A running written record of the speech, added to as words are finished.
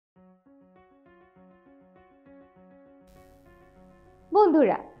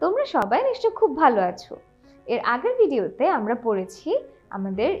বন্ধুরা, তোমরা সবাই নিশ্চয়ই খুব ভালো আছো। এর আগের ভিডিওতে আমরা পড়েছি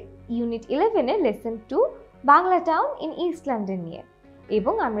আমাদের ইউনিট 11 এর lesson 2 Bangla town in east London নিয়ে,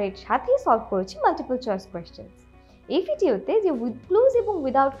 এবং আমরা এর সাথেই সলভ করেছি মাল্টিপল চয়েস কোয়েশ্চেন্স। এই ভিডিওতে যে উইথ ক্লুজ এবং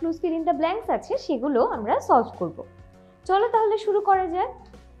without clues fill in the blanks আছে সেগুলো আমরা সলভ করব। চলো তাহলে শুরু করা যায়।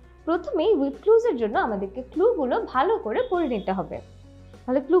 প্রথমেই উইথ ক্লুজের জন্য আমাদেরকে ক্লুগুলো ভালো করে পড়ে নিতে হবে।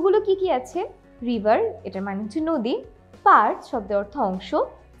 তাহলে ক্লুগুলো কি কি আছে? রিভার, এটার মানে হচ্ছে নদী। পার্ট শব্দের অর্থ অংশ।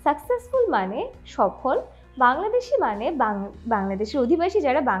 সাকসেসফুল মানে সফল। বাংলাদেশি মানে বাংলাদেশের অধিবাসী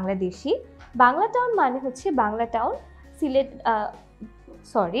যারা বাংলাদেশি। বাংলা টাউন মানে হচ্ছে বাংলা টাউন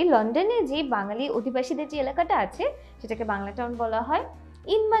লন্ডনে যে বাঙালি অধিবাসীদের যে এলাকাটা আছে সেটাকে বাংলা টাউন বলা হয়।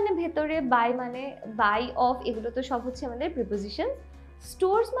 ইন মানে ভেতরে, বাই মানে বাই, অফ, এগুলো তো সব হচ্ছে আমাদের প্রিপোজিশন।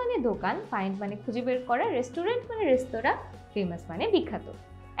 স্টোরস মানে দোকান, ফাইন্ড মানে খুঁজে বের করা, রেস্টুরেন্ট মানে রেস্তোরাঁ, ফেমাস মানে বিখ্যাত।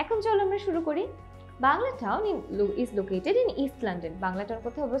 এখন চলো আমরা শুরু করি। Bangla town is located in East London. Bangla town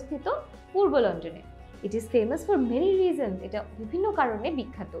কোথায় অবস্থিত? পূর্ব লন্ডনে। It is famous for many reasons. এটা বিভিন্ন কারণে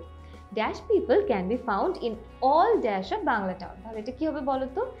বিখ্যাত। Dash people can be found in all dash of Bangla town. তাহলে এটা কি হবে বলো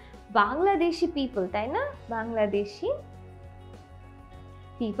তো? বাংলাদেশি people, তাই না? Bangladeshi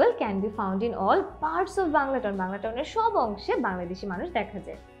people can be found in all parts of Bangla town. Bangla টাউনের সব অংশে বাংলাদেশি মানুষ দেখা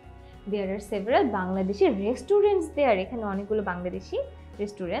যায়। There are several Bangladeshi restaurants there. এখানে অনেকগুলো বাংলাদেশি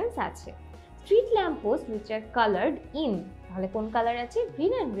রেস্টুরেন্টস আছে। Street lampposts which are colored in, তাহলে কোন কালার আছে?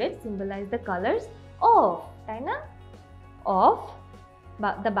 Green and red symbolize the colors of, তাই না? Of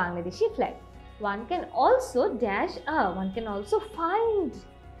the Bangladeshi flag. One can also find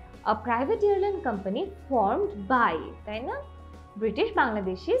a private airline company formed by, তাই না? British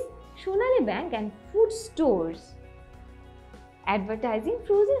Bangladeshis, Sonali Bank and food stores advertising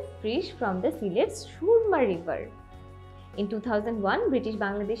frozen fish from the Silet's Surma River. In 2001, British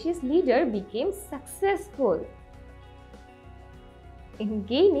Bangladeshis leader became successful in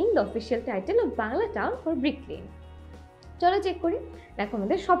gaining the official title of Bangla Town for Bricklaying. চলো check করি। দেখো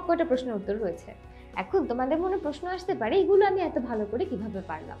আমাদের সবকটা প্রশ্নের উত্তর রয়েছে। এখন তোমাদের মনে প্রশ্ন আসতে পারে, এগুলো আমি এত ভালো করে কিভাবে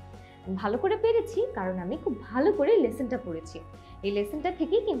পারলাম? ভালো করে পেরেছি কারণ আমি খুব ভালো করে লেসনটা পড়েছি। এই লেসনটা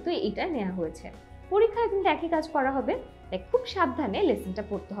থেকেই কিন্তু এটা নেওয়া হয়েছে। পরীক্ষায় কিন্তু একই কাজ করা হবে, তাই খুব সাবধানে লেসনটা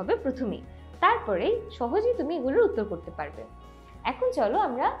পড়তে হবে প্রথমেই, তারপরে সহজেই তুমি এগুলোর উত্তর করতে পারবে। এখন চলো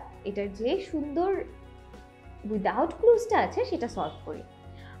আমরা এটার যে সুন্দর উইদাউট ক্লুজটা আছে সেটা সলভ করি।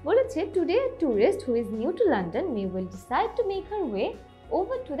 বলেছে today tourist who is new to London May will decide to make her way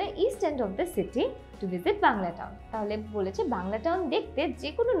over to the east end of the city to visit Bangla town. তাহলে বলেছে বাংলা টাউন দেখতে যে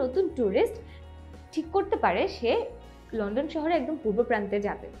কোনো নতুন টুরিস্ট ঠিক করতে পারে সে লন্ডন শহরে একদম পূর্ব প্রান্তে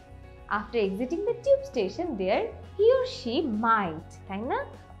যাবে। After exciting the tube station there he or she might, তাই না?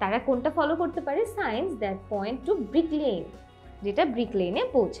 তারা কোনটা ফলো করতে পারে? Science that point two brick lane, যেটা ব্রিক লেনে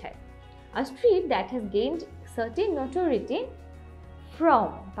পৌঁছায়। আ street that has gained certain নটোরিটি from,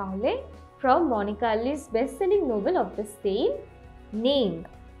 তাহলে from Monika আলী's best selling novel of the same name.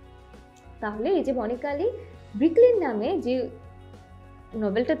 তাহলে এই যে মনিকা আলী ব্রিক লেন নামে যে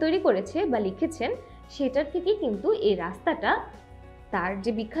নোভেলটা তৈরি করেছে বা লিখেছেন সেটার থেকে কিন্তু এই রাস্তাটা তার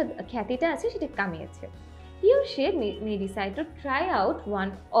যে বিখ্যাত খ্যাতিটা আছে সেটা কামিয়েছে। He or she may decide to try out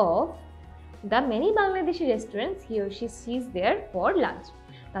one of the many Bangladeshi restaurants he or she sees there for lunch.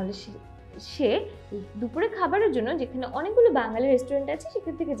 তাহলে সে দুপুরে খাবারের জন্য যেখানে অনেকগুলো বাঙালি রেস্টুরেন্ট আছে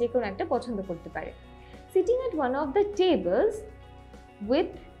সেখান থেকে যে কোনো একটা পছন্দ করতে পারে। Sitting at one of the tables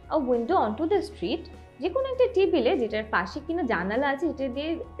with a window onto the street, যে কোনো একটা টেবিলে যেটার পাশে কিনা জানালা আছে যেটা দিয়ে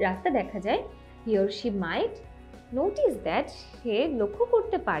রাস্তা দেখা যায়, he or she might notice that, সে লক্ষ্য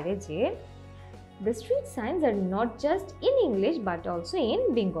করতে পারে যে the street signs are not just in English but also in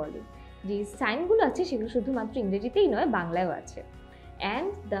Bengali. যে সাইনগুলো আছে সেগুলো শুধুমাত্র ইংরেজিতেই নয়, বাংলায়ও আছে। And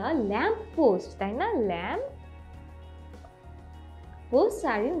the lamp post, তাই না? Lamp post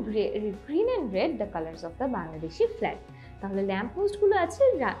R in green and red the colours of the Bangladeshi flag. তাহলে ল্যাম্প পোস্টগুলো আছে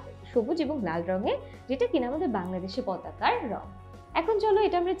সবুজ এবং লাল রঙে, যেটা কিনা আমাদের বাংলাদেশের পতাকার রং। এখন চলো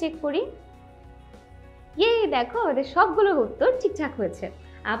এটা আমরা চেক করি। দেখো আমাদের সবগুলো উত্তর ঠিকঠাক হয়েছে।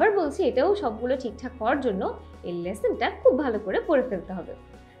 আবার বলছি, এটাও সবগুলো ঠিকঠাক হওয়ার জন্য এই লেসনটা খুব ভালো করে পড়ে ফেলতে হবে।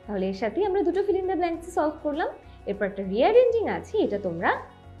 তাহলে এর সাথেই আমরা দুটো fill in the blanks solve করলাম। এরপর একটা রিঅ্যারেঞ্জিং আছে, এটা তোমরা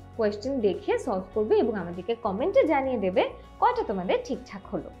কোয়েশ্চেন দেখে সলভ করবে এবং আমাদেরকে কমেন্টে জানিয়ে দেবে কয়টা তোমাদের ঠিকঠাক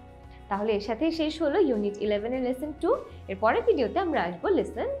হলো। তাহলে এর সাথেই শেষ হলো ইউনিট 11 এর লেসন 2। এর পরের ভিডিওতে আমরা আসবো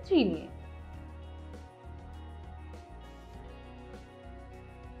লেসন 3 নিয়ে।